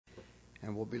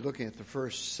And we'll be looking at the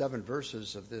first 7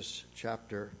 verses of this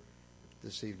chapter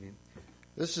this evening.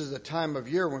 This is the time of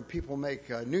year when people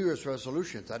make New Year's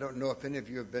resolutions. I don't know if any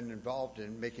of you have been involved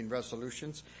in making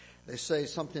resolutions. They say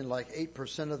something like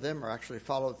 8% of them are actually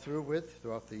followed through with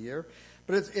throughout the year.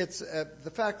 But it's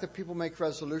the fact that people make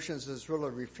resolutions is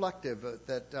really reflective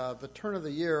that the turn of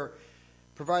the year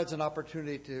provides an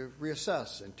opportunity to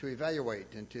reassess and to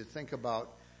evaluate and to think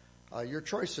about your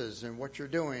choices and what you're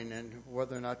doing and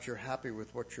whether or not you're happy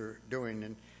with what you're doing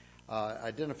and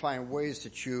identifying ways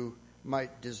that you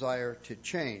might desire to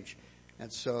change.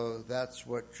 And so that's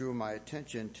what drew my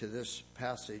attention to this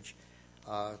passage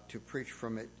to preach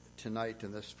from it tonight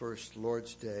in this first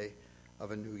Lord's Day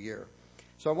of a new year.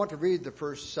 So I want to read the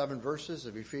first 7 verses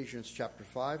of Ephesians chapter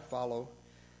 5. Follow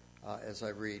as I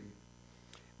read.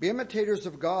 Be imitators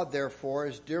of God, therefore,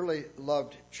 as dearly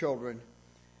loved children,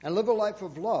 and live a life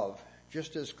of love,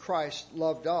 just as Christ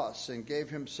loved us and gave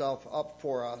himself up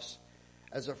for us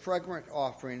as a fragrant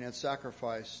offering and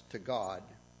sacrifice to God.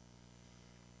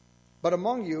 But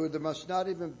among you there must not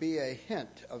even be a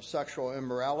hint of sexual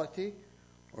immorality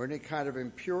or any kind of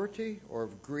impurity or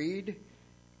of greed,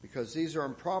 because these are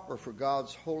improper for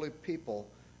God's holy people,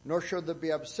 nor should there be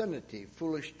obscenity,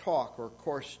 foolish talk, or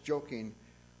coarse joking,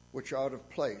 which are out of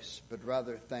place, but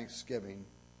rather thanksgiving.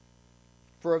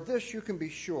 For of this you can be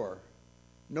sure,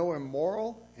 no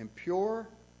immoral, impure,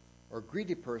 or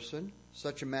greedy person,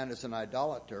 such a man as an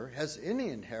idolater, has any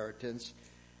inheritance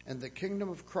in the kingdom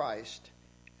of Christ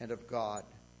and of God.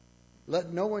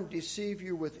 Let no one deceive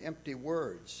you with empty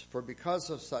words, for because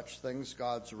of such things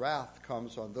God's wrath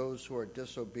comes on those who are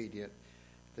disobedient.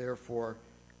 Therefore,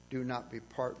 do not be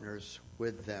partners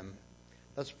with them.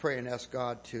 Let's pray and ask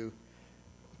God to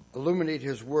illuminate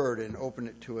his word and open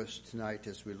it to us tonight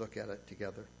as we look at it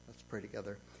together. Let's pray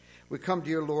together. We come to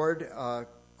you, Lord,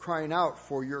 crying out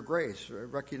for your grace,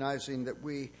 recognizing that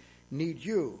we need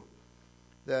you,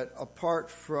 that apart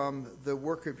from the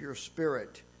work of your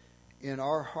Spirit in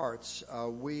our hearts,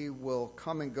 we will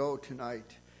come and go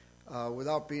tonight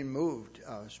without being moved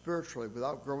spiritually,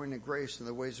 without growing in grace in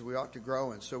the ways that we ought to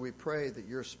grow. And so we pray that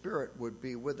your Spirit would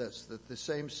be with us, that the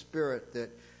same Spirit that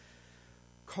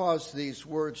caused these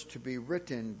words to be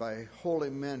written by holy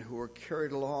men who were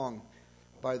carried along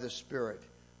by the Spirit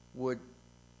would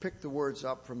pick the words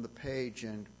up from the page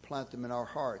and plant them in our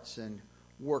hearts and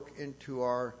work into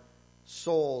our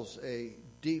souls a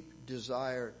deep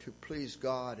desire to please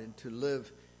God and to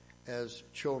live as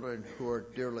children who are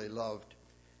dearly loved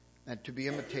and to be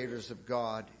imitators of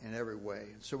God in every way.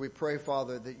 And so we pray,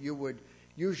 Father, that you would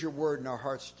use your word in our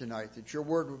hearts tonight, that your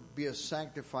word would be a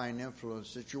sanctifying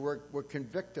influence, that your word would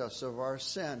convict us of our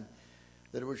sin,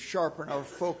 that it would sharpen our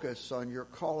focus on your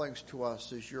callings to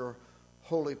us as your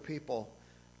holy people,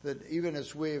 that even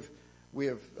as we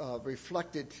have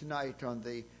reflected tonight on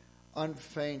the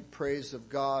unfeigned praise of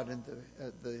God and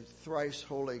the thrice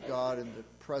holy God and the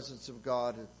presence of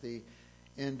God at the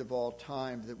end of all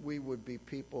time, that we would be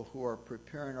people who are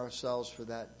preparing ourselves for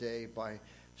that day by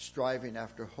striving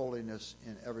after holiness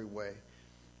in every way.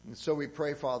 And so we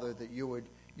pray, Father, that you would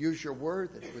use your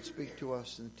word, that it would speak to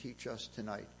us and teach us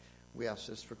tonight. We ask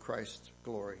this for Christ's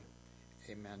glory.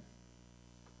 Amen.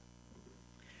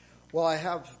 Well, I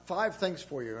have 5 things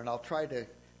for you, and I'll try to,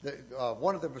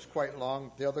 one of them was quite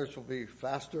long. The others will be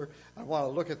faster. I want to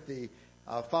look at the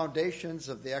foundations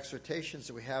of the exhortations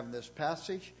that we have in this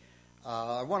passage.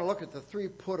 I want to look at the 3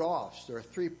 put-offs. There are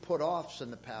 3 put-offs in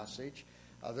the passage.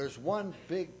 There's one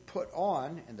big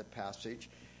put-on in the passage,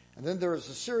 and then there is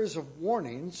a series of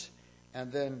warnings,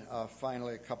 and then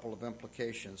finally a couple of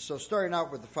implications. So starting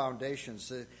out with the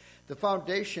foundations, the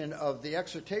foundation of the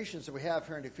exhortations that we have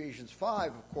here in Ephesians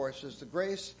 5, of course, is the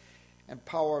grace and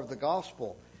power of the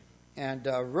gospel. And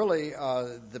really,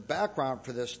 the background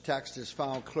for this text is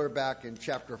found clear back in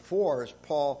chapter 4, as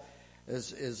Paul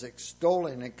is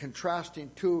extolling and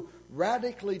contrasting 2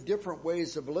 radically different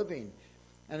ways of living.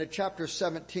 And in chapter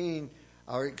 4,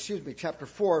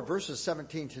 verses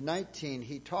 17 to 19,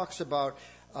 he talks about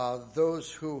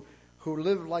those who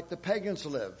live like the pagans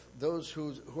live, those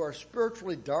who are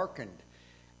spiritually darkened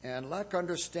and lack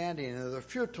understanding, and they're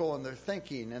futile in their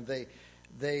thinking, and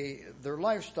their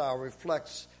lifestyle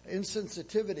reflects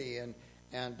insensitivity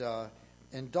and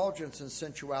indulgence in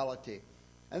sensuality.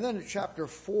 And then in chapter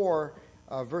 4,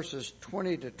 verses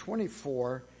 20 to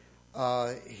 24,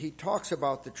 he talks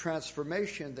about the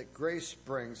transformation that grace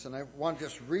brings. And I want to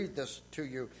just read this to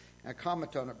you and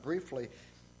comment on it briefly.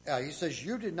 He says,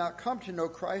 "You did not come to know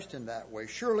Christ in that way.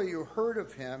 Surely you heard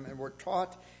of him and were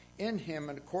taught in him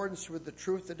in accordance with the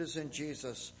truth that is in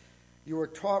Jesus. You were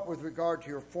taught with regard to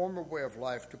your former way of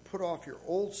life to put off your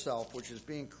old self, which is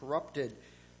being corrupted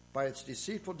by its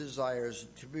deceitful desires,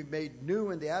 to be made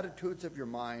new in the attitudes of your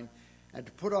mind, and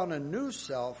to put on a new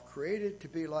self, created to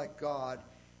be like God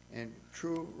in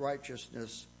true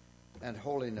righteousness and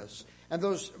holiness. And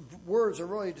those words are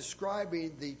really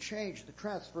describing the change, the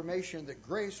transformation that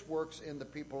grace works in the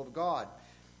people of God.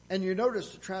 And you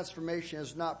notice the transformation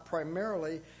is not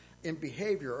primarily in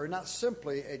behavior, or not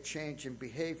simply a change in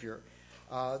behavior.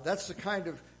 That's the kind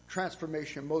of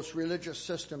transformation most religious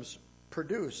systems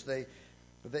produce.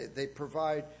 They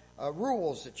provide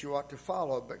rules that you ought to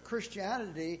follow. But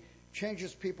Christianity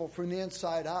changes people from the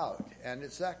inside out. And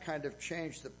it's that kind of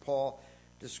change that Paul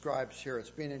describes here. It's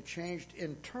being changed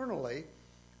internally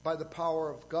by the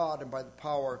power of God and by the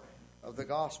power of the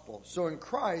gospel. So in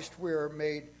Christ, we're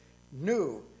made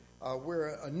new.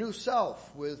 We're a new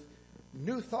self with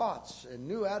new thoughts and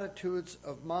new attitudes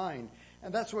of mind.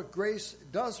 And that's what grace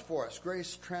does for us.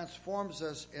 Grace transforms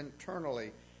us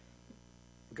internally.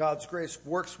 God's grace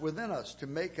works within us to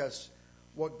make us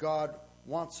what God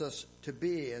wants us to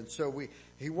be. And so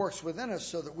He works within us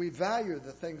so that we value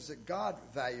the things that God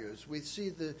values. We see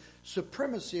the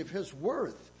supremacy of His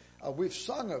worth. We've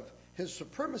sung of His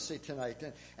supremacy tonight.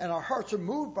 And our hearts are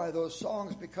moved by those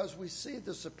songs because we see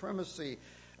the supremacy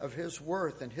of His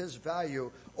worth and His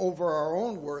value over our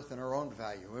own worth and our own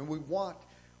value. And we want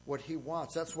what He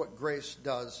wants. That's what grace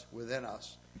does within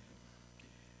us.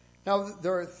 Now,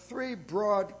 there are three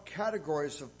broad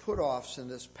categories of put-offs in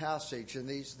this passage, and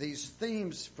these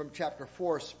themes from chapter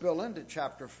 4 spill into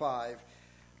chapter 5,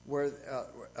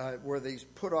 where these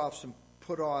put-offs and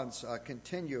put-ons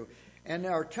continue. And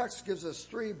our text gives us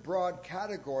three broad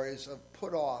categories of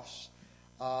put-offs.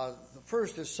 The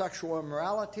first is sexual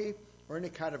immorality, or any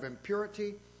kind of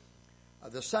impurity.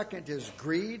 The second is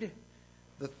greed.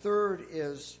 The third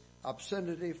is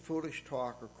obscenity, foolish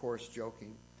talk, or coarse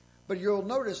joking. But you'll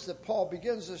notice that Paul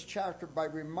begins this chapter by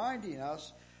reminding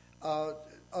us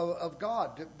of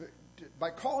God, by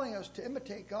calling us to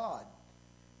imitate God,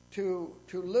 to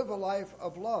live a life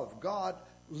of love. God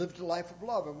lived a life of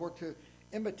love, and we're to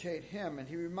imitate Him. And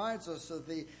He reminds us of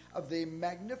the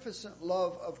magnificent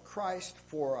love of Christ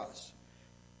for us.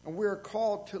 And we are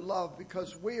called to love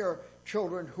because we are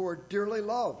children who are dearly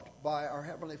loved by our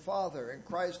Heavenly Father, and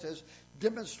Christ has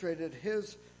demonstrated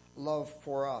His love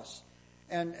for us.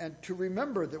 And to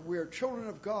remember that we are children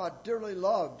of God, dearly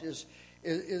loved, is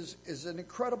an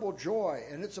incredible joy.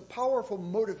 And it's a powerful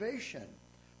motivation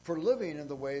for living in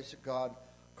the ways that God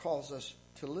calls us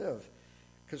to live.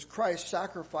 Because Christ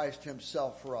sacrificed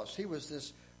Himself for us. He was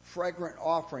this fragrant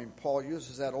offering. Paul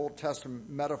uses that Old Testament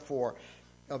metaphor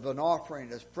of an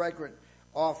offering, as fragrant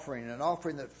offering, an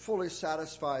offering that fully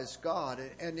satisfies God.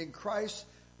 And in Christ's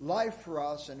life for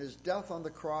us and His death on the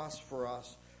cross for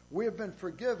us, we have been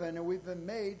forgiven and we've been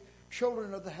made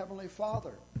children of the Heavenly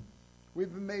Father. We've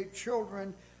been made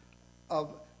children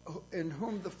in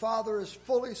whom the Father is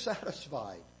fully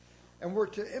satisfied. And we're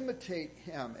to imitate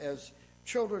Him as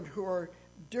children who are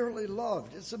dearly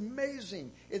loved. It's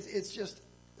amazing. It's just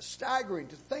staggering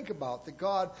to think about that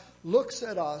God looks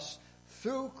at us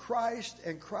through Christ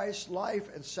and Christ's life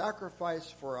and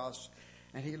sacrifice for us.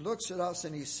 And He looks at us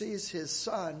and He sees His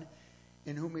Son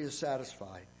in whom He is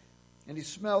satisfied. And He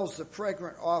smells the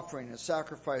fragrant offering and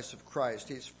sacrifice of Christ.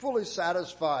 He's fully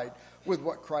satisfied with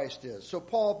what Christ is. So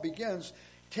Paul begins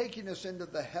taking us into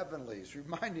the heavenlies,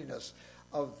 reminding us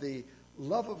of the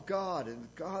love of God and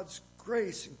God's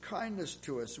grace and kindness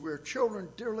to us. We're children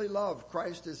dearly loved.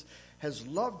 Christ has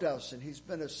loved us, and He's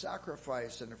been a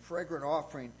sacrifice and a fragrant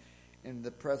offering in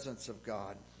the presence of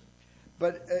God.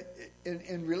 But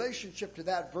in relationship to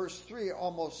that, verse 3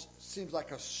 almost seems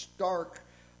like a stark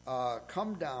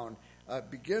come down.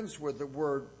 Begins with the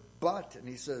word but, and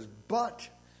he says, but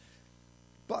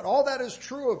all that is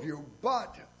true of you,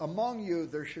 but among you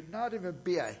there should not even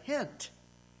be a hint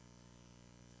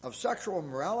of sexual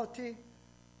immorality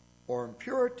or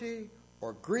impurity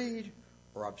or greed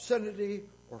or obscenity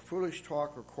or foolish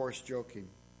talk or coarse joking.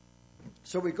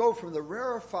 So we go from the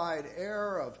rarefied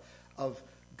air of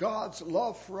God's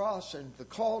love for us and the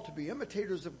call to be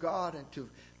imitators of God and to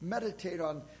meditate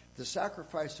on the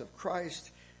sacrifice of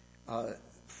Christ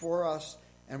for us,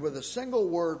 and with a single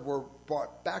word we're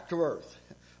brought back to earth.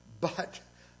 But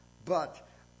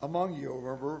among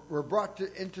you we're brought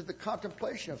into the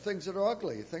contemplation of things that are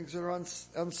ugly, things that are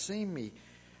unseemly,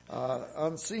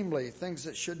 things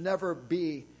that should never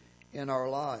be in our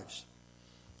lives.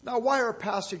 Now, why are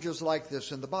passages like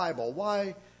this in the Bible?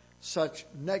 Why such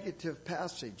negative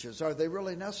passages? Are they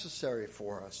really necessary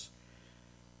for us?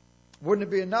 Wouldn't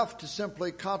it be enough to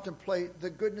simply contemplate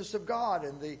the goodness of God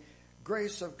and the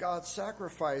grace of God's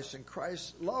sacrifice and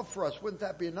Christ's love for us? Wouldn't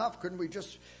that be enough? Couldn't we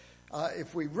just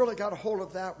If we really got a hold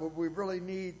of that, would we really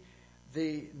need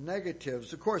the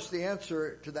negatives? Of course, the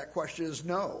answer to that question is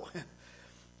no.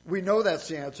 We know that's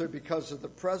the answer because of the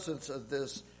presence of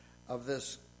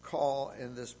this call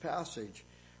in this passage.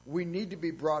 We need to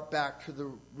be brought back to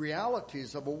the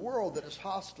realities of a world that is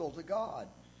hostile to God,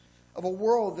 of a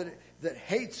world that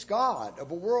hates God,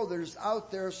 of a world that is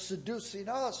out there seducing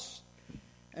us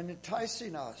and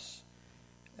enticing us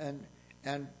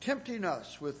and tempting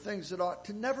us with things that ought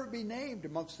to never be named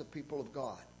amongst the people of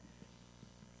God.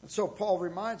 And so Paul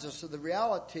reminds us of the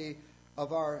reality of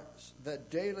the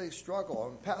daily struggle.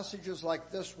 And passages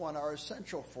like this one are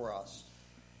essential for us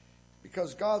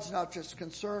because God's not just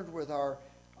concerned with our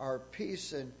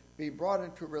peace and being brought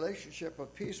into a relationship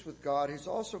of peace with God. He's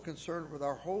also concerned with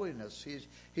our holiness.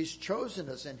 He's chosen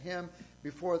us in Him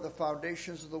before the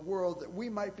foundations of the world that we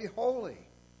might be holy.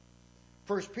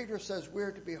 1 Peter says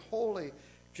we're to be holy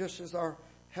just as our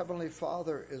Heavenly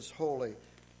Father is holy.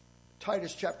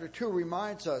 Titus chapter 2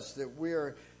 reminds us that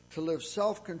we're to live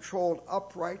self-controlled,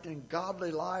 upright, and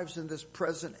godly lives in this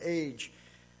present age.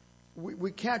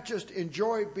 We can't just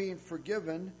enjoy being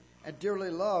forgiven and dearly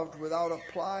loved without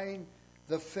applying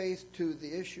the faith to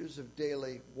the issues of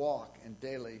daily walk and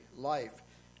daily life.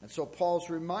 And so Paul's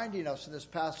reminding us in this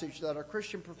passage that our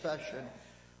Christian profession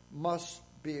must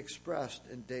be expressed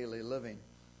in daily living.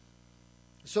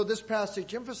 So this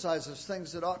passage emphasizes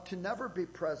things that ought to never be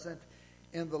present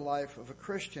in the life of a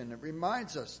Christian. It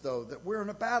reminds us, though, that we're in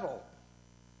a battle.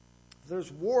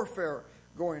 There's warfare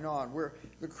going on, where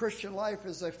the Christian life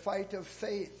is a fight of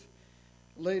faith.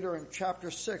 Later in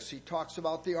chapter 6, he talks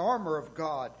about the armor of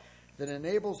God that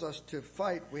enables us to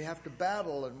fight. We have to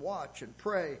battle and watch and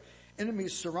pray.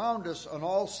 Enemies surround us on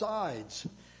all sides.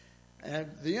 And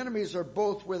the enemies are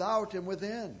both without and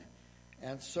within.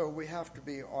 And so we have to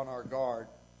be on our guard.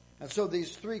 And so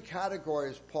these three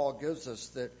categories Paul gives us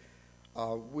that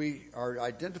we are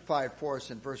identified for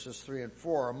us in verses 3 and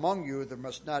 4. Among you there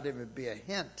must not even be a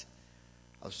hint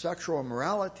of sexual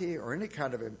immorality or any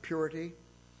kind of impurity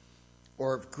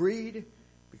or of greed,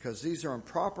 because these are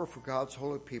improper for God's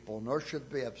holy people, nor should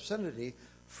there be obscenity,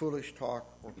 foolish talk,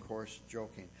 or coarse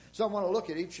joking. So I want to look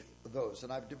at each of those,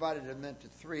 and I've divided them into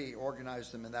three,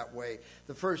 organized them in that way.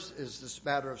 The first is this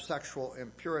matter of sexual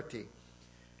impurity.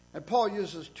 And Paul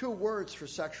uses two words for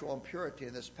sexual impurity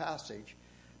in this passage.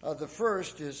 The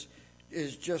first is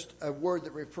just a word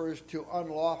that refers to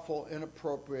unlawful,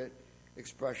 inappropriate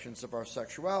expressions of our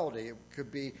sexuality. It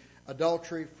could be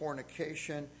adultery,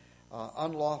 fornication,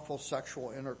 unlawful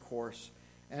sexual intercourse.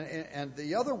 And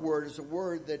the other word is a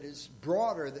word that is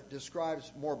broader, that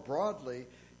describes more broadly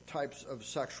types of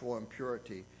sexual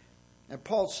impurity. And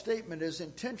Paul's statement is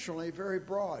intentionally very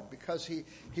broad because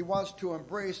he wants to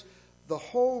embrace the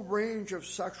whole range of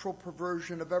sexual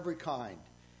perversion of every kind.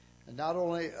 And not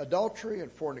only adultery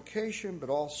and fornication, but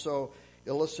also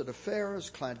illicit affairs,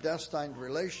 clandestine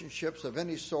relationships of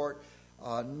any sort.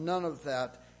 None of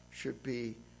that should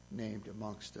be named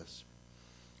amongst us.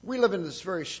 We live in this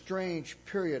very strange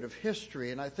period of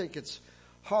history, and I think it's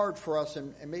hard for us,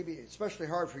 and maybe especially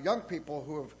hard for young people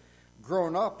who have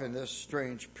grown up in this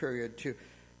strange period,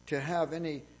 to have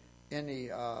any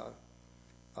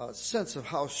sense of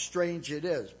how strange it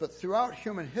is. But throughout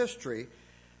human history,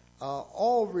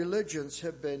 all religions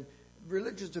have been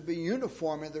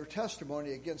uniform in their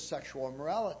testimony against sexual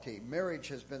immorality. Marriage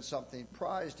has been something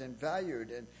prized and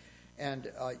valued, and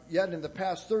yet in the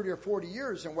past 30 or 40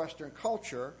 years in Western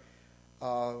culture,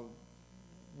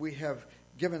 we have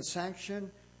given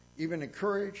sanction, even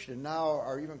encouraged, and now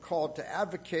are even called to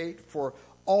advocate for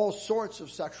all sorts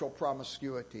of sexual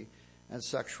promiscuity and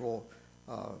sexual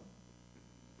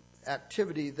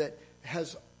activity that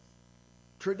has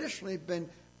traditionally been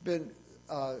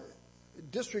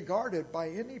disregarded by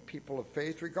any people of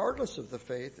faith, regardless of the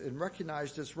faith, and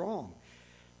recognized as wrong.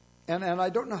 And I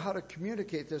don't know how to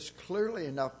communicate this clearly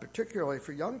enough, particularly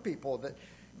for young people, that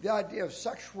the idea of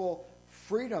sexual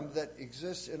freedom that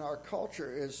exists in our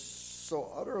culture is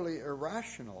so utterly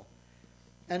irrational.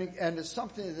 And it's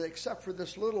something that, except for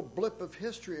this little blip of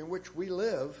history in which we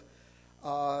live,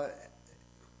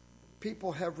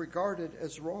 people have regarded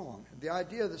as wrong. The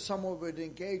idea that someone would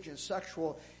engage in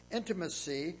sexual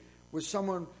intimacy with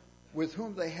someone with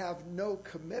whom they have no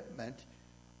commitment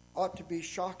ought to be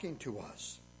shocking to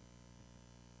us.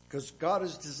 Because God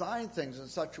has designed things in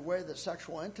such a way that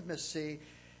sexual intimacy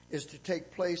is to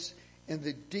take place in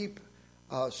the deep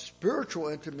spiritual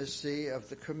intimacy of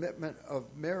the commitment of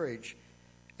marriage.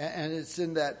 And it's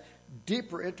in that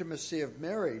deeper intimacy of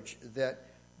marriage that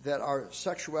our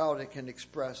sexuality can be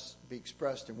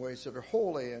expressed in ways that are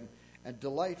holy and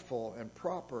delightful and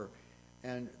proper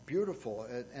and beautiful.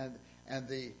 And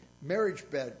marriage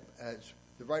bed, as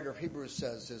the writer of Hebrews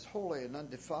says, is holy and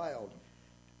undefiled.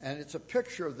 And it's a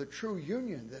picture of the true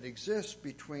union that exists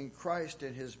between Christ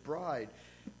and his bride.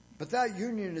 But that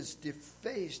union is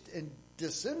defaced and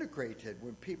disintegrated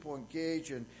when people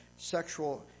engage in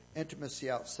sexual intimacy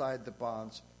outside the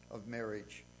bonds of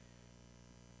marriage.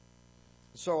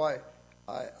 So I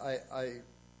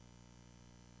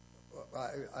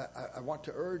want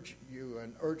to urge you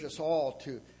and urge us all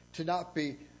to not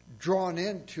be drawn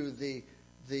into the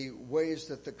ways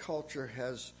that the culture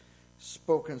has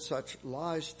spoken such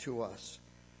lies to us.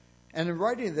 And in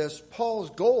writing this,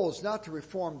 Paul's goal is not to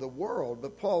reform the world,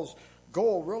 but Paul's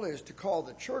goal really is to call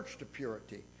the church to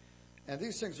purity. And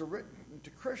these things are written to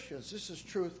Christians. This is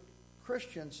truth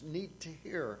Christians need to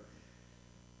hear.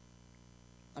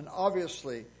 And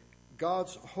obviously,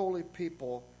 God's holy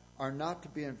people are not to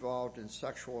be involved in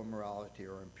sexual immorality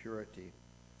or impurity.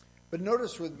 But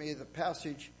notice with me, the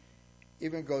passage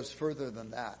even goes further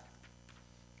than that.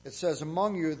 It says,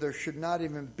 among you there should not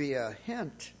even be a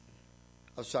hint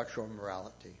of sexual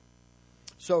immorality.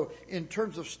 So in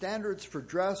terms of standards for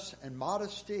dress and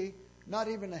modesty, not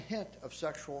even a hint of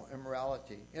sexual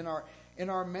immorality. In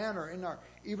our manner,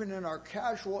 even in our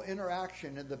casual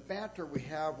interaction, in the banter we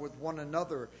have with one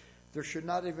another, there should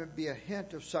not even be a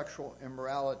hint of sexual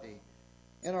immorality.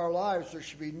 In our lives, there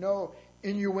should be no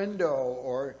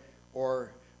innuendo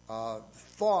or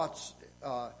thoughts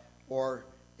or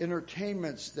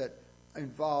entertainments that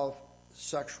involve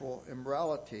sexual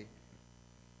immorality.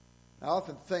 I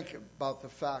often think about the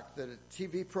fact that a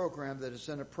TV program that is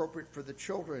inappropriate for the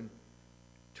children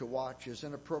to watch is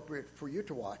inappropriate for you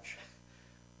to watch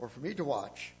or for me to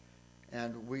watch.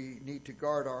 And we need to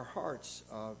guard our hearts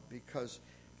because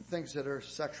things that are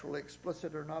sexually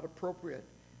explicit are not appropriate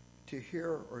to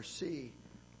hear or see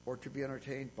or to be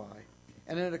entertained by.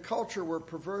 And in a culture where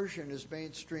perversion is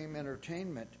mainstream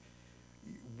entertainment,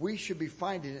 we should be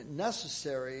finding it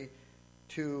necessary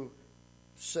to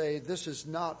say this is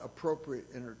not appropriate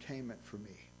entertainment for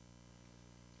me.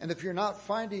 And if you're not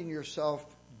finding yourself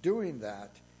doing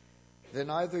that, then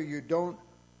either you don't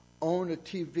own a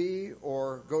TV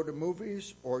or go to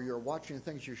movies, or you're watching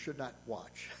things you should not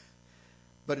watch.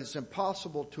 But it's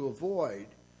impossible to avoid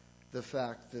the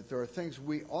fact that there are things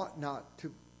we ought not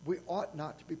to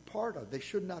be part of. They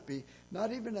should not be,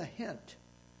 not even a hint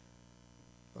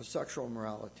of sexual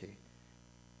immorality.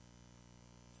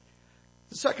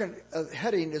 The second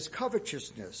heading is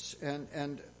covetousness,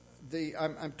 and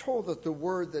I'm told that the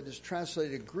word that is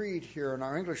translated greed here in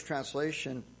our English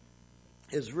translation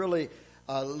is really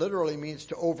literally means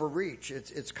to overreach.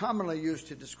 It's commonly used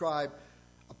to describe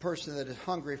a person that is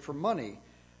hungry for money,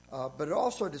 but it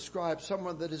also describes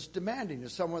someone that is demanding,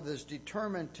 as someone that is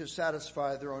determined to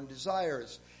satisfy their own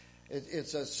desires.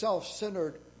 It's a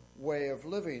self-centered way of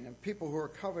living, and people who are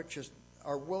covetous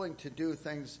are willing to do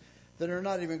things that are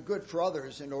not even good for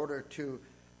others in order to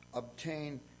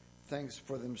obtain things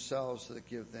for themselves that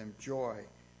give them joy.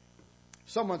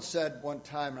 Someone said one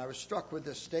time, and I was struck with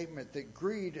this statement, that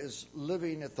greed is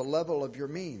living at the level of your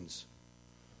means.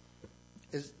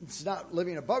 It's not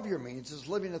living above your means, it's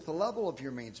living at the level of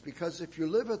your means. Because if you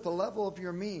live at the level of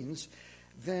your means,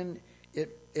 then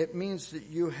it means that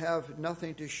you have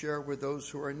nothing to share with those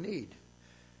who are in need.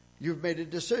 You've made a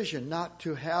decision not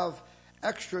to have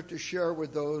extra to share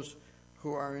with those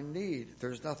who are in need.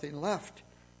 There's nothing left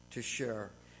to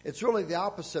share. It's really the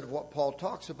opposite of what Paul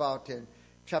talks about in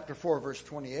chapter 4, verse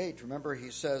 28. Remember, he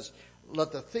says,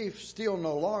 let the thief steal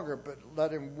no longer, but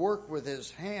let him work with his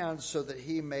hands so that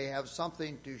he may have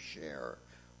something to share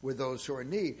with those who are in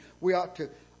need. We ought to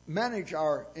manage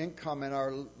our income and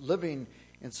our living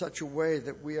in such a way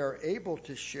that we are able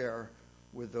to share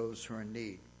with those who are in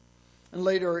need. And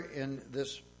later in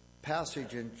this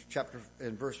passage in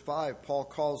verse 5, Paul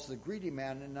calls the greedy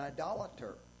man an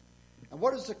idolater. And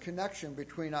what is the connection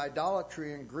between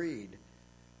idolatry and greed?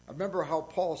 I remember how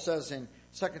Paul says in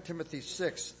 2 Timothy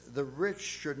 6, the rich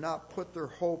should not put their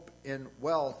hope in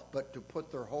wealth, but to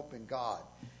put their hope in God.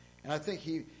 And I think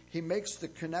he makes the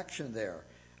connection there.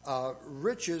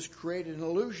 Riches create an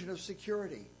illusion of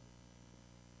security.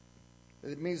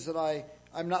 It means that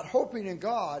I'm not hoping in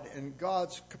God and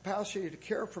God's capacity to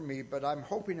care for me, but I'm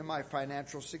hoping in my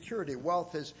financial security.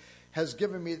 Wealth has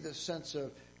given me this sense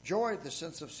of joy, this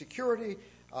sense of security.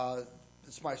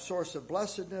 It's my source of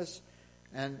blessedness,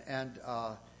 and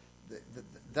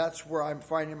that's where I'm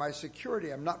finding my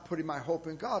security. I'm not putting my hope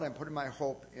in God. I'm putting my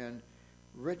hope in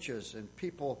riches. And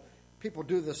people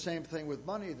do the same thing with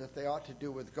money that they ought to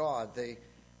do with God.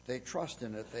 They trust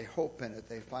in it. They hope in it.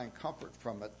 They find comfort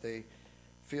from it. They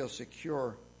feel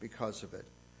secure because of it.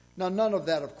 Now, none of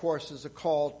that, of course, is a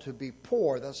call to be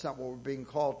poor. That's not what we're being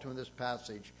called to in this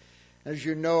passage. As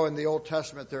you know, in the Old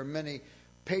Testament, there are many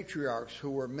patriarchs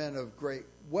who were men of great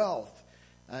wealth.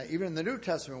 Even in the New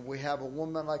Testament, we have a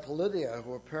woman like Lydia,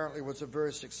 who apparently was a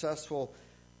very successful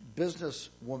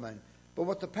businesswoman. But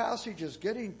what the passage is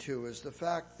getting to is the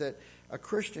fact that a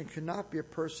Christian cannot be a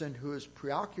person who is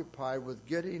preoccupied with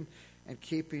getting and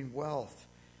keeping wealth.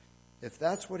 If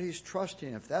that's what he's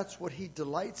trusting, if that's what he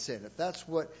delights in, if that's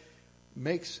what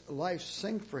makes life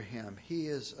sing for him, he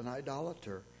is an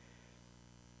idolater.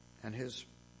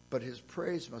 But his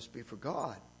praise must be for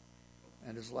God,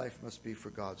 and his life must be for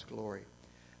God's glory.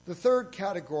 The third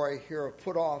category here of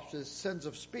put-offs is sins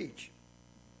of speech.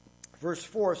 Verse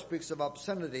 4 speaks of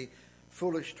obscenity,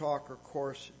 foolish talk, or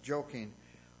coarse joking.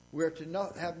 We are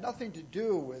to have nothing to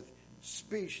do with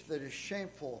speech that is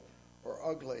shameful or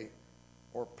ugly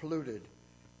or polluted.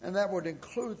 And that would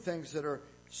include things that are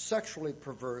sexually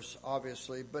perverse,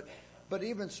 obviously, but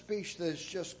even speech that is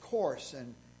just coarse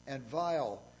and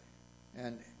vile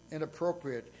and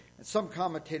inappropriate. And some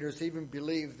commentators even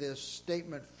believe this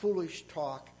statement, foolish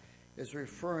talk, is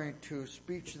referring to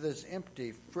speech that is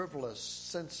empty, frivolous,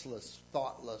 senseless,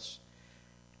 thoughtless,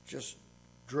 just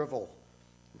drivel,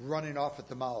 running off at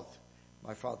the mouth.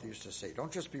 My father used to say,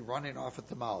 don't just be running off at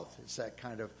the mouth. It's that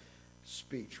kind of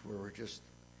speech where we're just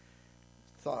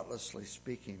thoughtlessly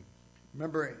speaking.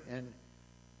 Remember in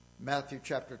Matthew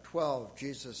chapter 12,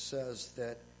 Jesus says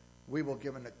that we will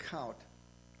give an account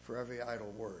for every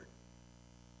idle word.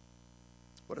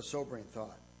 What a sobering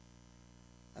thought.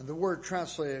 And the word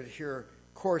translated here,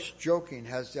 coarse joking,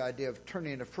 has the idea of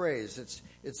turning a phrase.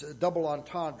 It's a double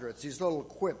entendre. It's these little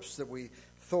quips that we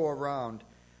throw around,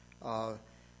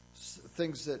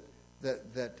 things that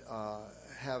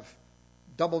have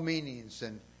double meanings.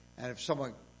 And if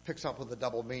someone picks up with a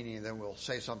double meaning, then we'll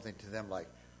say something to them like,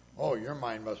 oh, your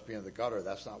mind must be in the gutter.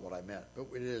 That's not what I meant. But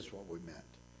it is what we meant.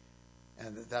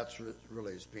 And that's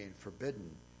really is being forbidden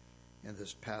in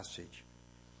this passage.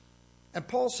 And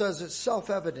Paul says it's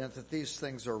self-evident that these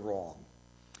things are wrong.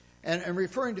 And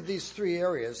referring to these three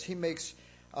areas, he makes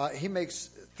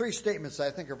three statements that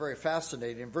I think are very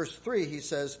fascinating. In verse 3, he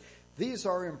says, these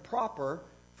are improper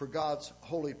for God's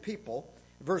holy people.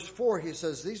 In verse 4, he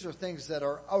says, these are things that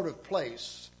are out of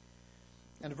place.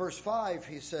 And in verse 5,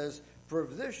 he says, for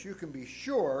this you can be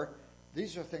sure,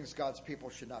 these are things God's people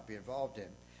should not be involved in.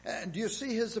 And do you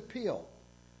see his appeal?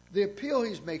 The appeal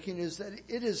he's making is that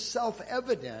it is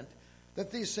self-evident that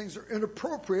these things are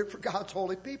inappropriate for God's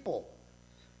holy people.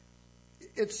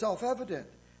 It's self-evident.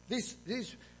 These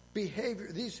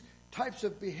types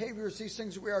of behaviors, these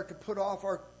things we are to put off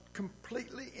are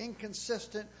completely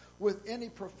inconsistent with any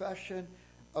profession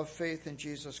of faith in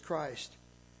Jesus Christ.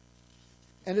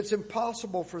 And it's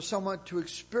impossible for someone to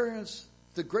experience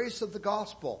the grace of the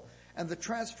gospel and the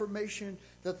transformation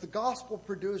that the gospel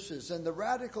produces and the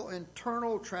radical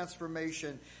internal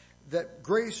transformation that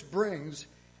grace brings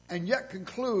and yet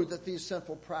conclude that these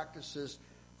sinful practices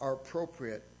are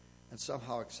appropriate and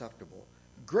somehow acceptable.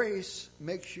 Grace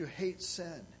makes you hate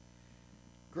sin.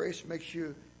 Grace makes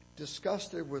you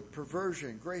disgusted with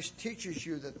perversion. Grace teaches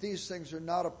you that these things are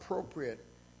not appropriate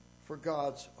for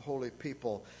God's holy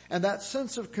people. And that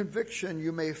sense of conviction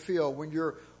you may feel when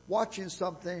you're watching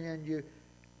something and you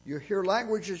hear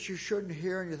languages you shouldn't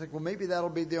hear and you think, well, maybe that'll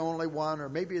be the only one, or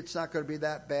maybe it's not going to be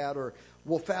that bad, or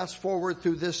we'll fast forward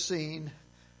through this scene.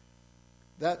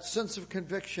 That sense of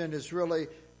conviction is really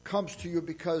comes to you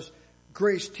because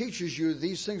grace teaches you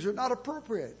these things are not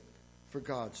appropriate for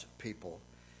God's people.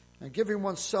 And giving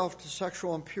oneself to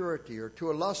sexual impurity or to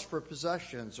a lust for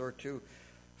possessions or to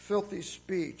filthy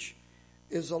speech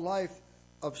is a life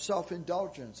of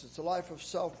self-indulgence. It's a life of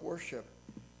self-worship.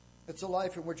 It's a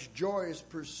life in which joy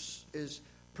is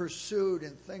pursued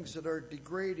in things that are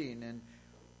degrading and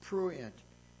prurient.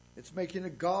 It's making a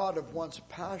god of one's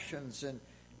passions and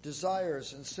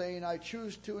desires and saying, I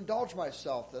choose to indulge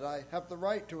myself, that I have the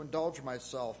right to indulge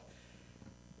myself,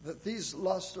 that these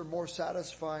lusts are more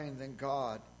satisfying than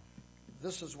God.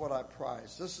 This is what I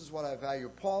prize. This is what I value.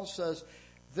 Paul says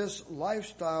this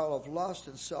lifestyle of lust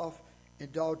and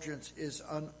self-indulgence is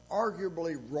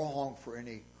unarguably wrong for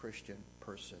any Christian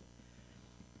person.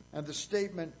 And the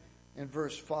statement in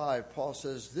verse 5, Paul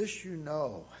says, this you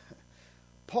know.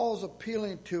 Paul's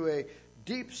appealing to a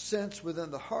deep sense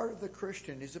within the heart of the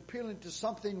Christian. He's appealing to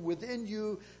something within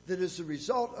you that is the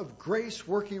result of grace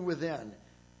working within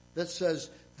that says,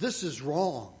 this is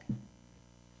wrong.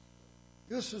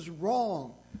 This is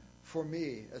wrong for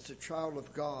me as a child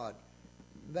of God.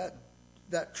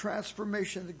 That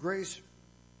transformation that grace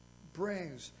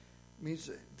brings means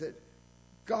that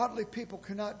godly people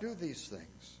cannot do these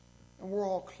things. And we're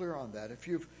all clear on that. If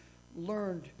you've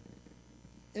learned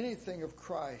anything of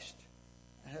Christ,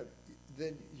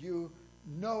 then you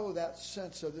know that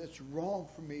sense of it's wrong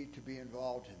for me to be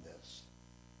involved in this.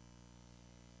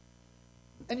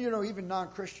 And even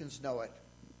non-Christians know it.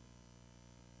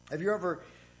 Have you ever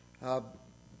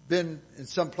been in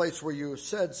some place where you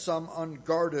said some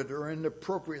unguarded or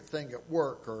inappropriate thing at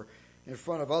work or in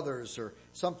front of others or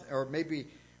something, or maybe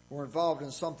were involved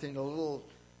in something a little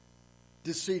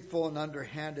deceitful and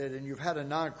underhanded, and you've had a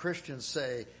non-Christian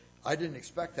say, "I didn't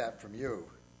expect that from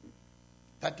you.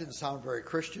 That didn't sound very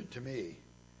Christian to me."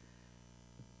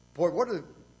 Boy,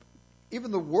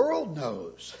 even the world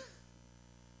knows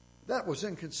that was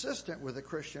inconsistent with the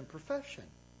Christian profession.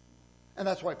 And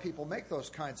that's why people make those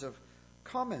kinds of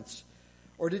comments.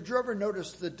 Or did you ever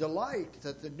notice the delight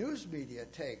that the news media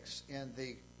takes in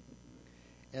the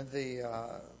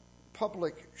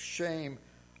public shame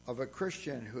of a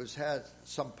Christian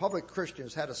some public Christian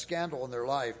who's had a scandal in their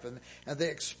life, and they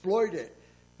exploit it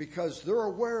because they're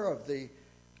aware of the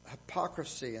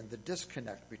hypocrisy and the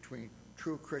disconnect between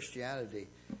true Christianity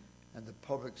and the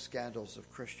public scandals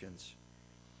of Christians.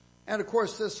 And of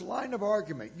course, this line of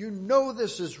argument,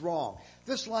 this is wrong.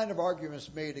 This line of argument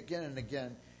is made again and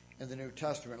again in the New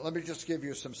Testament. Let me just give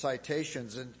you some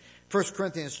citations. In 1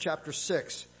 Corinthians chapter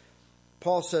 6,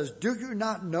 Paul says, "Do you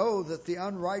not know that the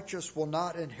unrighteous will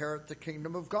not inherit the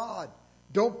kingdom of God?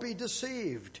 Don't be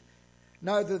deceived.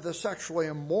 Neither the sexually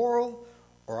immoral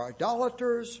or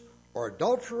idolaters or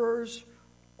adulterers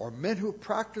or men who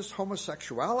practice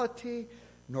homosexuality,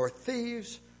 nor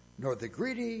thieves, nor the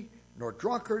greedy, nor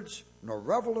drunkards, nor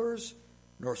revelers,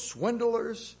 nor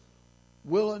swindlers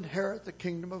will inherit the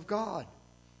kingdom of God."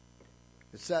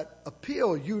 It's that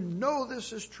appeal.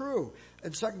 This is true.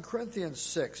 In 2 Corinthians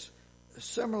 6,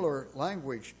 similar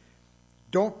language.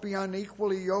 "Don't be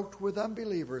unequally yoked with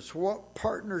unbelievers. What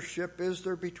partnership is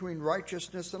there between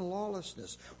righteousness and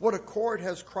lawlessness? What accord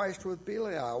has Christ with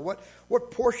Belial?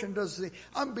 What portion does the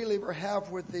unbeliever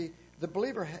have with the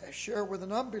believer share with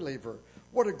an unbeliever?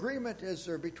 What agreement is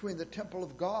there between the temple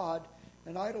of God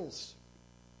and idols?"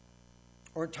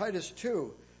 Or in Titus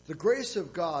 2, "The grace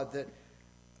of God that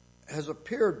has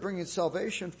appeared, bringing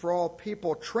salvation for all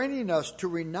people, training us to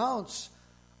renounce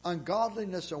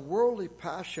ungodliness and worldly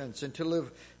passions, and to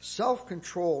live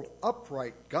self-controlled,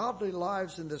 upright, godly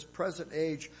lives in this present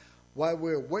age, while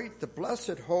we await the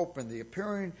blessed hope and the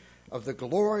appearing of the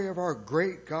glory of our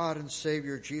great God and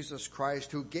Savior, Jesus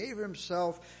Christ, who gave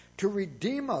himself to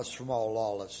redeem us from all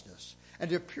lawlessness, and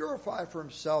to purify for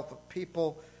himself a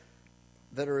people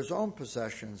that are his own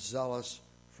possession, zealous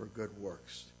for good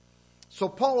works." So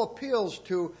Paul appeals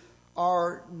to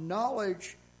our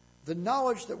knowledge, the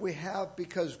knowledge that we have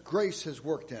because grace has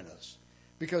worked in us.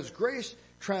 Because grace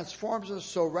transforms us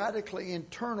so radically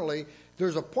internally,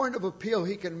 there's a point of appeal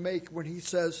he can make when he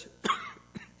says,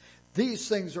 these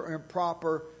things are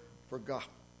improper for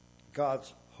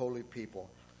God's holy people.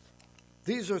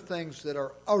 These are things that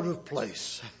are out of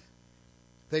place.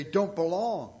 They don't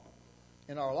belong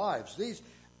in our lives.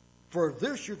 For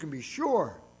this you can be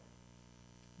sure.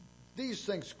 These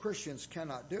things Christians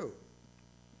cannot do.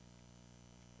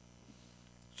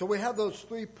 So we have those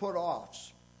three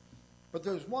put-offs. But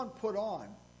there's one put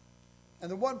on.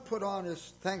 And the one put on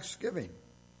is thanksgiving.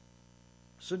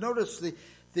 So notice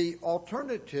the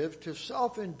alternative to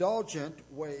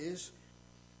self-indulgent ways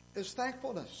is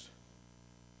thankfulness.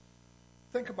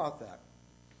 Think about that.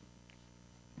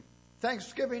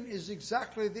 Thanksgiving is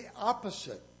exactly the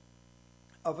opposite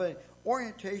of an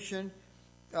orientation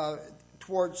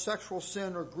towards sexual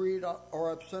sin or greed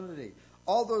or obscenity.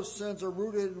 All those sins are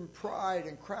rooted in pride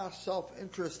and crass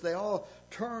self-interest. They all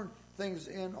turn things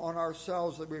in on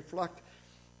ourselves that reflect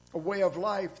a way of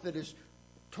life that is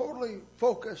totally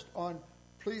focused on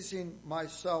pleasing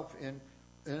myself in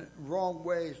wrong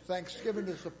ways. Thanksgiving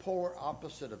is the polar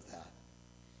opposite of that.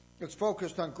 It's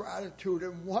focused on gratitude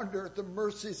and wonder at the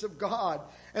mercies of God,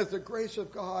 at the grace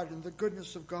of God and the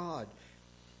goodness of God.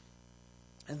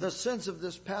 And the sins of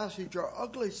this passage are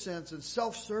ugly sins and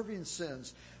self-serving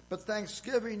sins. But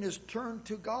thanksgiving is turned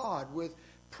to God with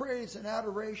praise and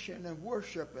adoration and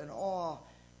worship and awe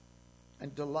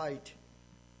and delight.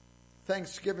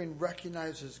 Thanksgiving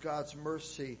recognizes God's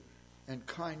mercy and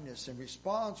kindness and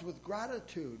responds with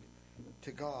gratitude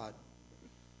to God.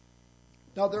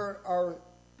 Now there are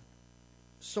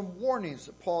some warnings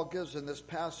that Paul gives in this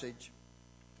passage,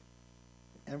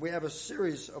 and we have a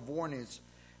series of warnings.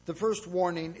 The first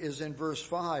warning is in verse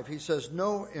 5. He says,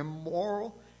 "No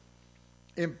immoral,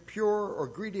 impure, or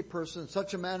greedy person,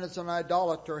 such a man as an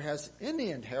idolater, has any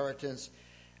inheritance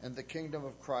in the kingdom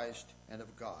of Christ and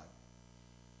of God."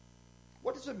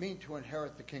 What does it mean to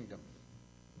inherit the kingdom?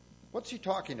 What's he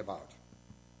talking about?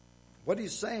 What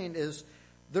he's saying is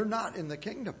they're not in the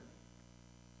kingdom.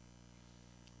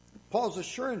 Paul's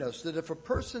assuring us that if a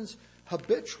person's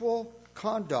habitual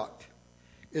conduct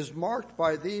is marked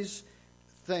by these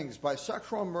things, by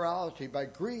sexual immorality, by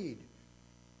greed,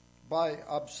 by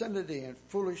obscenity and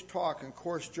foolish talk and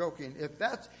coarse joking, if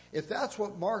that's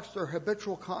what marks their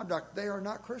habitual conduct, they are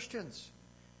not Christians.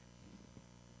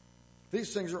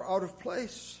 These things are out of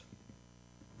place.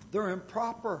 They're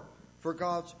improper for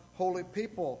God's holy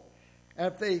people. And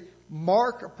if they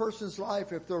mark a person's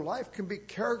life, if their life can be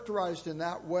characterized in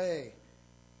that way,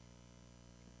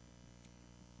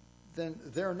 then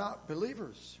they're not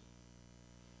believers.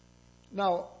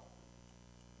 Now,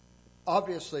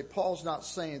 obviously, Paul's not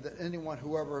saying that anyone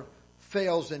who ever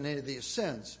fails in any of these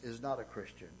sins is not a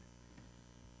Christian.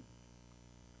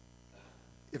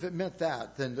 If it meant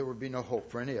that, then there would be no hope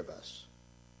for any of us.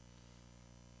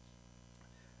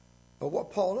 But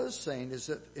what Paul is saying is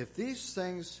that if these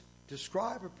things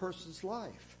describe a person's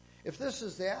life, if this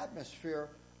is the atmosphere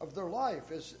of their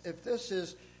life, if this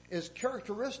is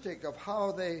characteristic of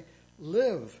how they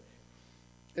live,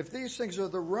 if these things are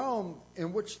the realm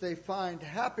in which they find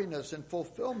happiness and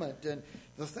fulfillment and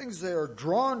the things they are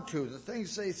drawn to, the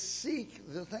things they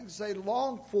seek, the things they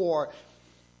long for,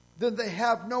 then they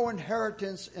have no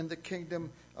inheritance in the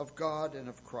kingdom of God and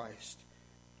of Christ.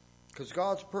 Because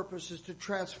God's purpose is to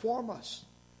transform us,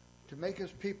 to make us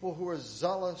people who are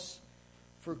zealous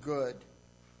for good.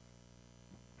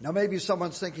 Now maybe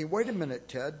someone's thinking, wait a minute,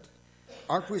 Ted,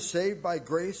 aren't we saved by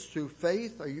grace through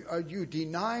faith? Are you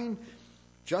denying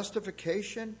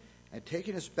justification and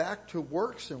taking us back to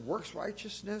works and works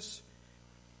righteousness?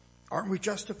 Aren't we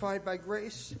justified by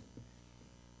grace?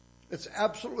 It's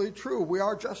absolutely true. We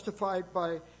are justified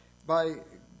by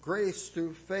grace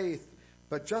through faith.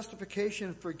 But justification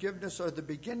and forgiveness are the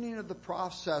beginning of the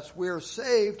process. We are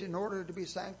saved in order to be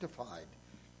sanctified.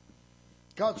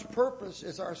 God's purpose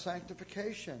is our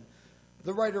sanctification.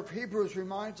 The writer of Hebrews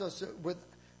reminds us that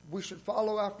we should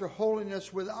follow after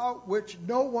holiness, without which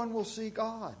no one will see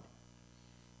God.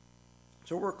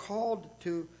 So we're called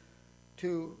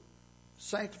to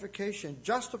sanctification.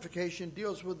 Justification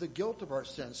deals with the guilt of our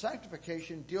sin.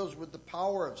 Sanctification deals with the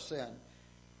power of sin.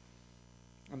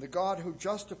 And the God who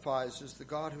justifies is the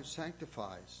God who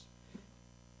sanctifies.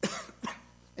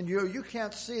 And you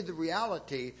can't see the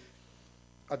reality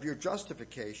of your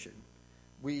justification.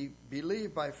 We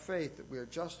believe by faith that we are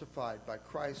justified by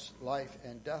Christ's life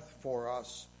and death for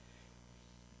us.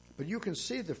 But you can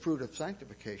see the fruit of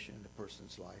sanctification in a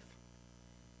person's life.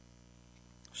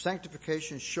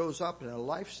 Sanctification shows up in a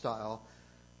lifestyle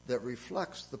that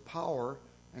reflects the power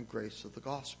and grace of the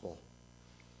gospel.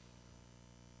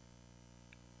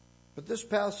 But this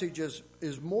passage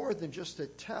is more than just a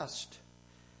test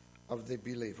of the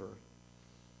believer.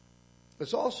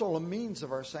 It's also a means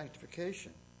of our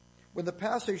sanctification. When the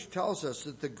passage tells us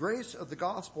that the grace of the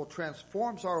gospel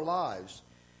transforms our lives,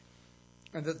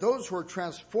 and that those who are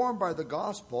transformed by the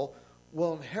gospel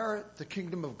will inherit the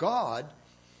kingdom of God,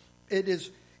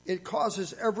 it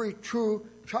causes every true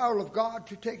child of God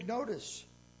to take notice.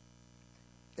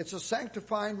 It's a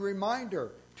sanctifying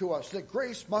reminder to us that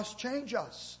grace must change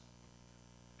us.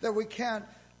 That we can't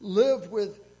live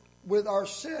with our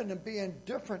sin and be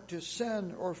indifferent to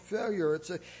sin or failure.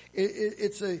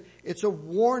 It's a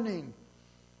warning.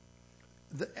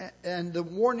 And the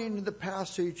warning in the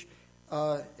passage,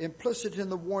 implicit in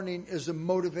the warning, is a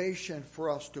motivation for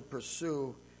us to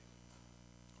pursue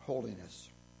holiness.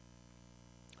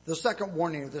 The second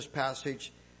warning of this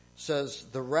passage says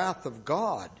the wrath of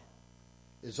God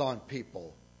is on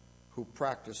people who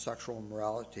practice sexual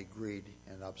immorality, greed,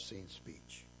 and obscene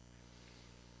speech.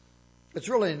 It's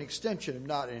really an extension of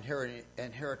not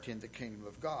inheriting the kingdom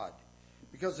of God.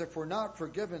 Because if we're not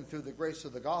forgiven through the grace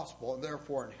of the gospel and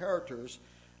therefore inheritors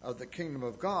of the kingdom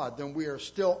of God, then we are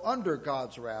still under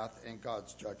God's wrath and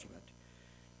God's judgment.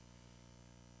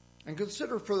 And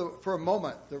consider for a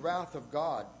moment the wrath of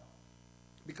God.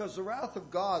 Because the wrath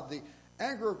of God, the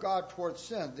anger of God towards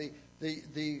sin,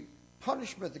 the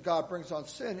punishment that God brings on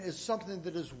sin is something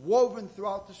that is woven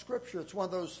throughout the Scripture. It's one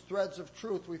of those threads of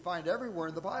truth we find everywhere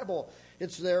in the Bible.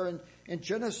 It's there in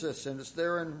Genesis, and it's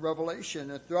there in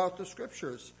Revelation, and throughout the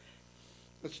Scriptures.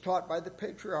 It's taught by the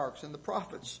patriarchs and the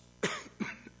prophets,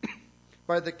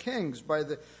 by the kings, by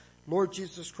the Lord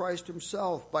Jesus Christ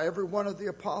himself, by every one of the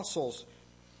apostles.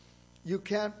 You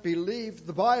can't believe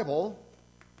the Bible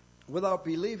without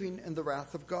believing in the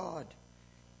wrath of God.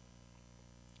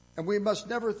 And we must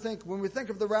never think, when we think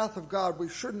of the wrath of God, we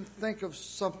shouldn't think of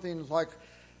something like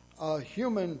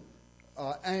human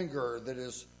anger that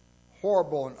is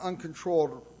horrible and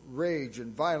uncontrolled rage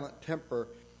and violent temper.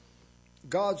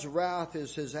 God's wrath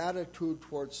is his attitude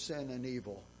towards sin and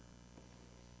evil.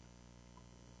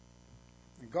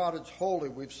 God is holy.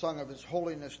 We've sung of his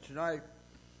holiness tonight.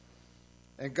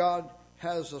 And God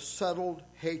has a settled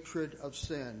hatred of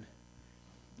sin.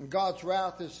 And God's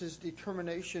wrath is his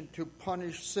determination to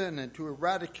punish sin and to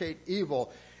eradicate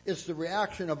evil. It's the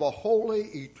reaction of a holy,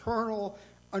 eternal,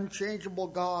 unchangeable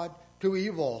God to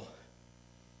evil.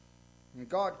 And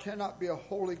God cannot be a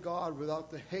holy God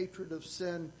without the hatred of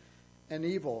sin and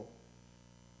evil.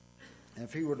 And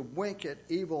if he would wink at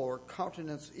evil or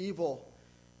countenance evil,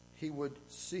 he would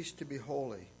cease to be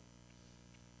holy.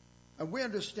 And we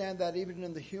understand that even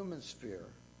in the human sphere.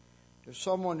 If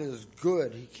someone is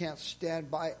good, he can't stand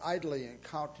by idly and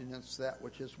countenance that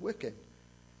which is wicked.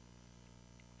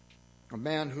 A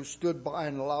man who stood by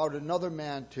and allowed another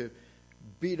man to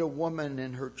beat a woman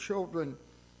and her children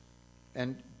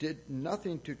and did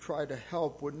nothing to try to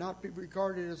help would not be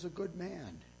regarded as a good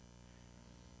man.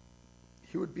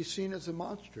 He would be seen as a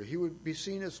monster. He would be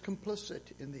seen as complicit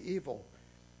in the evil.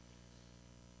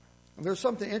 And there's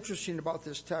something interesting about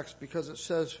this text because it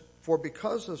says, for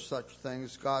because of such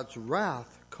things, God's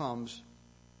wrath comes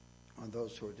on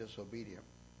those who are disobedient.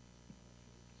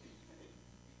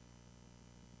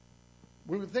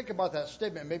 When we think about that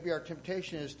statement, maybe our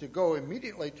temptation is to go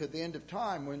immediately to the end of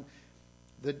time when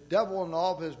the devil and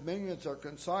all of his minions are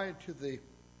consigned to the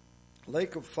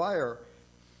lake of fire.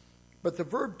 But the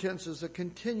verb tense is a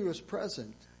continuous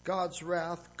present. God's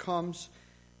wrath comes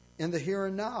in the here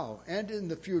and now, and in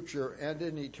the future, and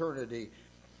in eternity.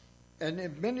 And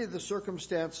in many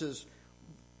circumstances,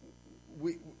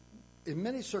 we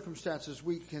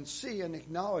can see and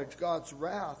acknowledge God's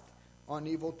wrath on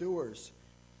evildoers.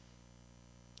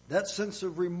 That sense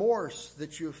of remorse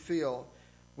that you feel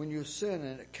when you sin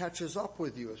and it catches up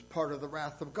with you is part of the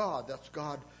wrath of God. That's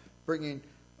God bringing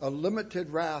a limited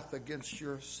wrath against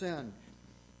your sin.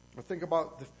 Or think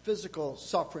about the physical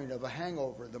suffering of a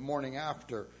hangover the morning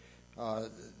after.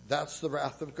 That's the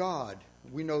wrath of God.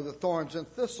 We know the thorns and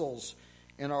thistles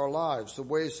in our lives. The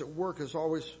ways that work is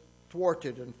always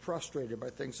thwarted and frustrated by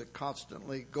things that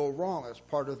constantly go wrong. As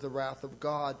part of the wrath of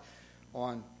God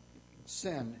on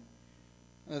sin.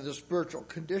 And the spiritual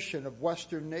condition of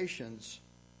Western nations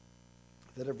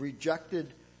that have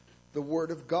rejected the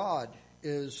Word of God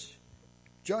is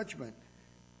judgment.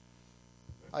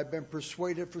 I've been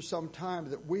persuaded for some time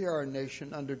that we are a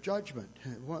nation under judgment.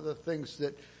 One of the things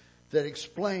that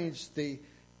explains the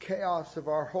chaos of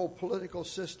our whole political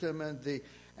system and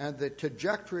the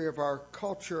trajectory of our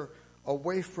culture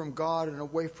away from God and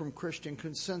away from Christian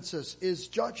consensus is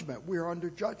judgment. We are under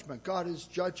judgment. God is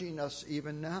judging us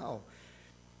even now.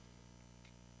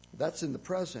 That's in the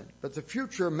present. But the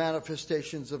future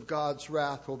manifestations of God's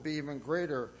wrath will be even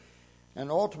greater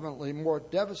and ultimately more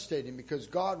devastating, because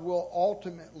God will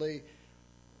ultimately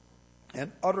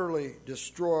and utterly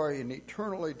destroy and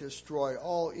eternally destroy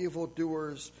all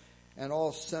evildoers and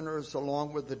all sinners,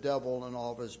 along with the devil and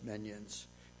all of his minions.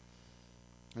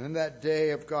 And in that day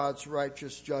of God's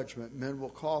righteous judgment, men will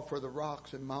call for the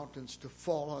rocks and mountains to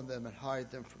fall on them and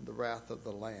hide them from the wrath of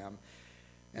the Lamb.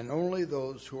 And only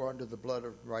those who are under the blood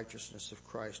of righteousness of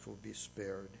Christ will be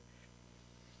spared.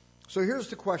 So here's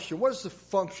the question. What is the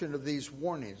function of these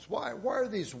warnings? Why are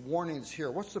these warnings here?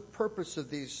 What's the purpose of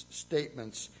these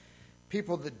statements?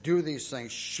 People that do these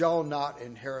things shall not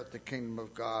inherit the kingdom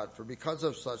of God. For because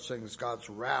of such things, God's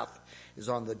wrath is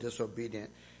on the disobedient.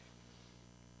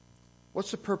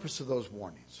 What's the purpose of those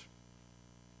warnings?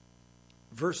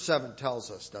 Verse 7 tells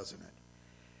us, doesn't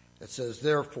it? It says,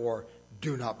 therefore,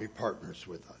 do not be partners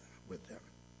with them.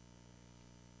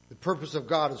 The purpose of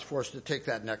God is for us to take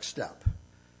that next step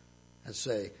and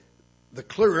say, the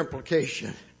clear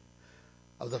implication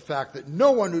of the fact that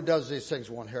no one who does these things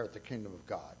will inherit the kingdom of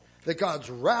God. That God's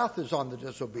wrath is on the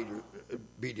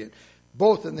disobedient,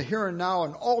 both in the here and now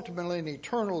and ultimately and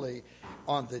eternally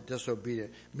on the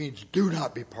disobedient, means do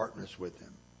not be partners with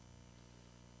them.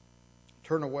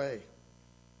 Turn away.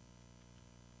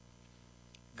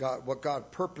 What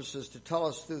God purposes to tell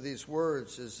us through these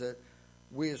words is that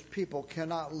we as people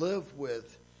cannot live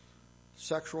with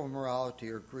sexual immorality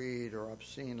or greed or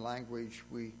obscene language.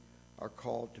 We are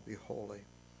called to be holy.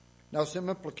 Now, some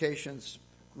implications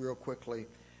real quickly.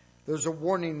 There's a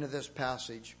warning in this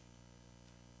passage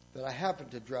that I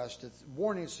haven't addressed. The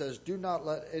warning says, do not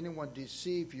let anyone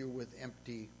deceive you with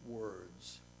empty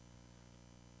words.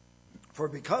 For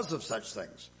because of such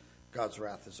things, God's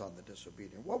wrath is on the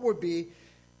disobedient. What would be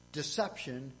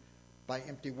deception by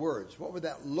empty words? What would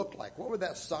that look like? What would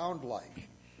that sound like?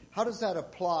 How does that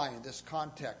apply in this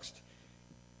context?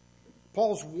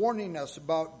 Paul's warning us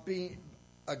about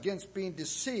against being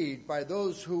deceived by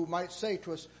those who might say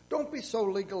to us, don't be so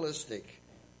legalistic.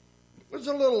 There's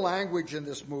a little language in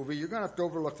this movie. You're going to have to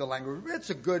overlook the language. It's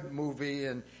a good movie,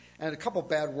 and a couple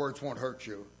bad words won't hurt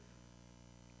you.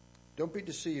 Don't be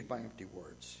deceived by empty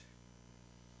words.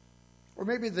 Or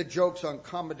maybe the jokes on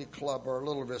Comedy Club are a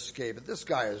little risque, but this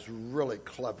guy is really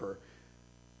clever.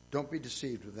 Don't be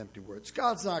deceived with empty words.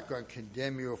 God's not going to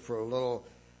condemn you for a little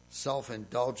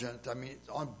self-indulgent. I mean,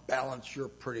 on balance, you're a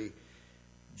pretty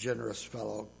generous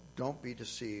fellow. Don't be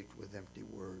deceived with empty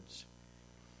words.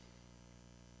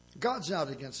 God's not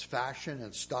against fashion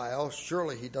and style.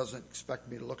 Surely he doesn't expect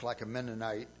me to look like a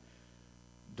Mennonite.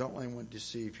 Don't let anyone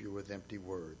deceive you with empty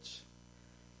words.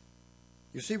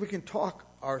 You see, we can talk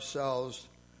ourselves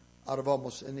out of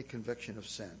almost any conviction of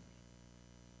sin.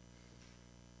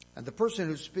 And the person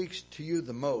who speaks to you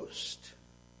the most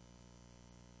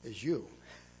is you.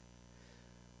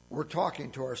 We're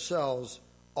talking to ourselves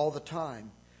all the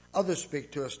time. Others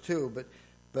speak to us too,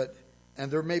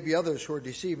 and there may be others who are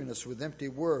deceiving us with empty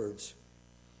words.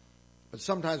 But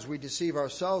sometimes we deceive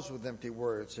ourselves with empty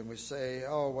words, and we say,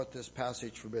 oh, what this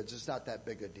passage forbids, it's not that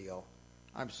big a deal.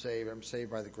 I'm saved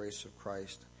by the grace of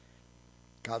Christ.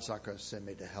 God's not going to send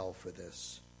me to hell for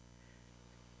this.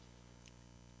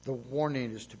 The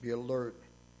warning is to be alert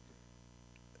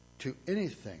to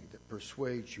anything that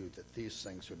persuades you that these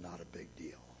things are not a big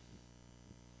deal.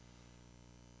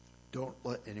 Don't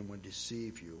let anyone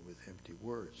deceive you with empty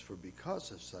words, for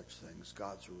because of such things,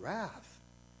 God's wrath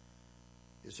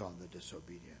is on the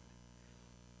disobedient.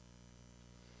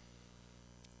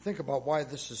 Think about why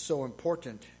this is so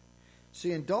important.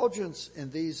 See, indulgence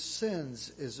in these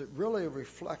sins is really a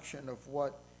reflection of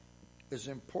what is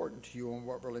important to you and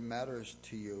what really matters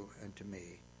to you and to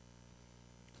me.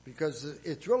 Because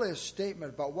it's really a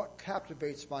statement about what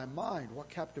captivates my mind, what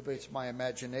captivates my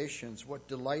imaginations, what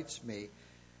delights me.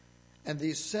 And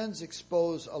these sins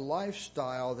expose a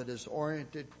lifestyle that is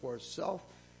oriented towards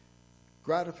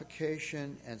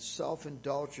self-gratification and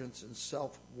self-indulgence and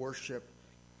self-worship.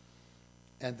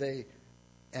 And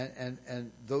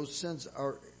those sins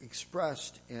are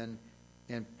expressed in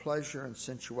pleasure and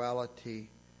sensuality.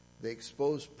 They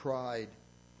expose pride.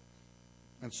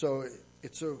 And so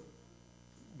it's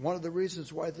one of the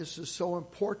reasons why this is so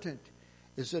important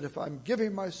is that if I'm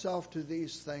giving myself to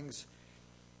these things,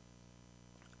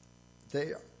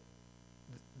 the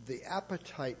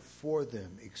appetite for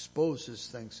them exposes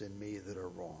things in me that are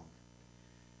wrong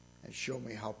and show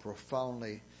me how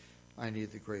profoundly I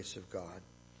need the grace of God.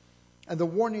 And the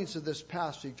warnings of this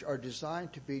passage are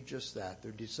designed to be just that.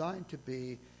 They're designed to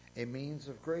be a means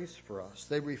of grace for us.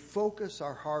 They refocus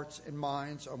our hearts and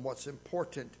minds on what's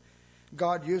important.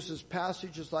 God uses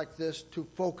passages like this to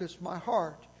focus my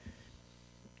heart,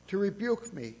 to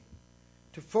rebuke me,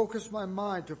 to focus my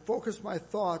mind, to focus my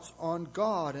thoughts on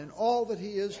God and all that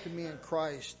he is to me in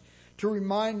Christ, to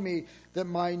remind me that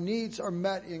my needs are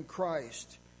met in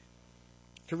Christ,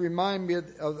 to remind me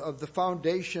of the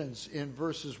foundations in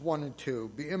verses 1 and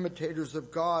 2. Be imitators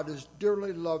of God as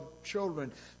dearly loved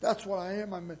children. That's what I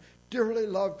am. I'm a dearly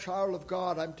loved child of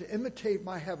God. I'm to imitate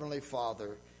my Heavenly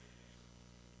Father.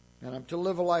 And I'm to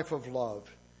live a life of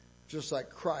love, just like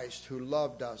Christ, who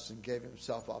loved us and gave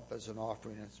himself up as an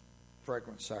offering and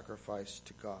fragrant sacrifice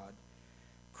to God.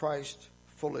 Christ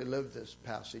fully lived this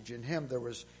passage. In him there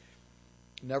was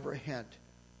never a hint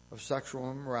of sexual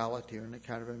immorality or any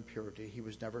kind of impurity. He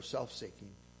was never self-seeking,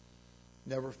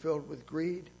 never filled with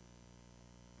greed,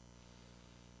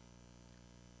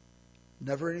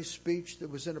 never any speech that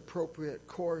was inappropriate,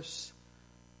 coarse,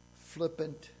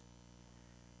 flippant,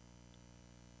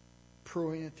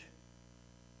 prurient,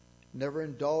 never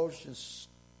indulged in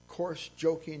coarse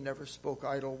joking, never spoke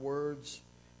idle words,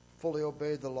 fully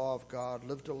obeyed the law of God,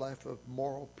 lived a life of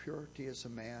moral purity as a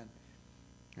man.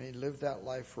 And he lived that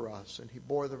life for us, and he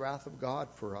bore the wrath of God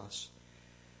for us.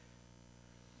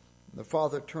 And the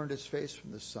Father turned his face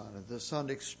from the Son, and the Son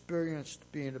experienced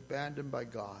being abandoned by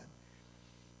God,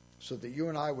 so that you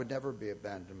and I would never be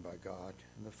abandoned by God.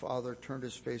 And the Father turned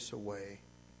his face away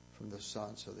from the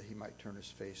Son so that he might turn his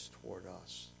face toward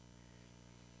us.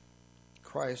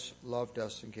 Christ loved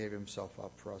us and gave himself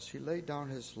up for us. He laid down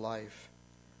his life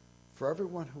for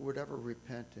everyone who would ever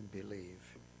repent and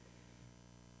believe.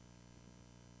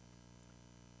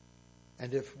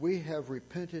 And if we have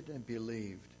repented and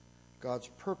believed, God's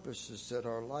purpose is that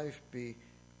our life be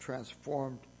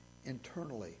transformed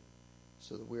internally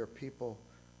so that we are people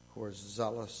who are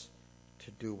zealous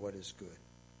to do what is good.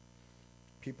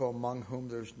 People among whom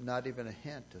there's not even a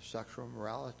hint of sexual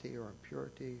immorality or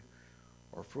impurity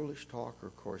or foolish talk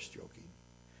or coarse joking,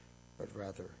 but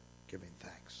rather giving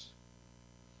thanks.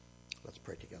 Let's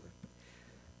pray together.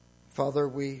 Father,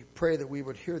 we pray that we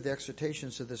would hear the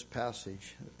exhortations of this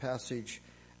passage. The passage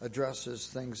addresses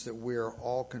things that we are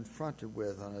all confronted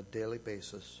with on a daily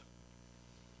basis.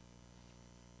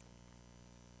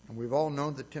 And we've all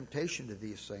known the temptation to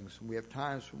these things. And we have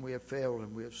times when we have failed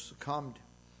and we have succumbed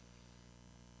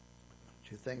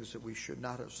to things that we should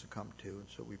not have succumbed to. And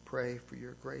so we pray for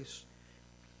your grace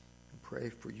and pray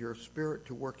for your Spirit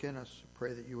to work in us.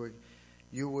 Pray that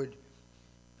you would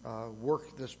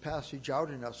work this passage out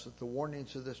in us, that the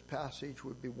warnings of this passage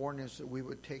would be warnings that we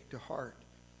would take to heart,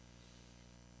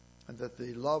 and that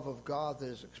the love of God that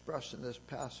is expressed in this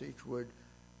passage would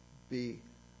be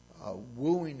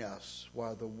wooing us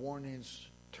while the warnings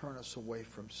turn us away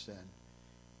from sin.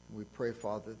 And we pray,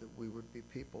 Father, that we would be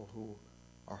people who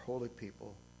are holy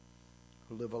people,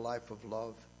 who live a life of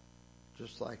love,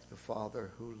 just like the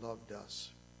Father who loved us,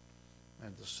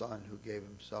 and the Son who gave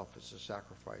himself as a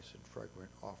sacrifice and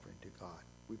fragrant offering to God.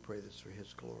 We pray this for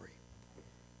his glory.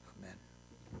 Amen.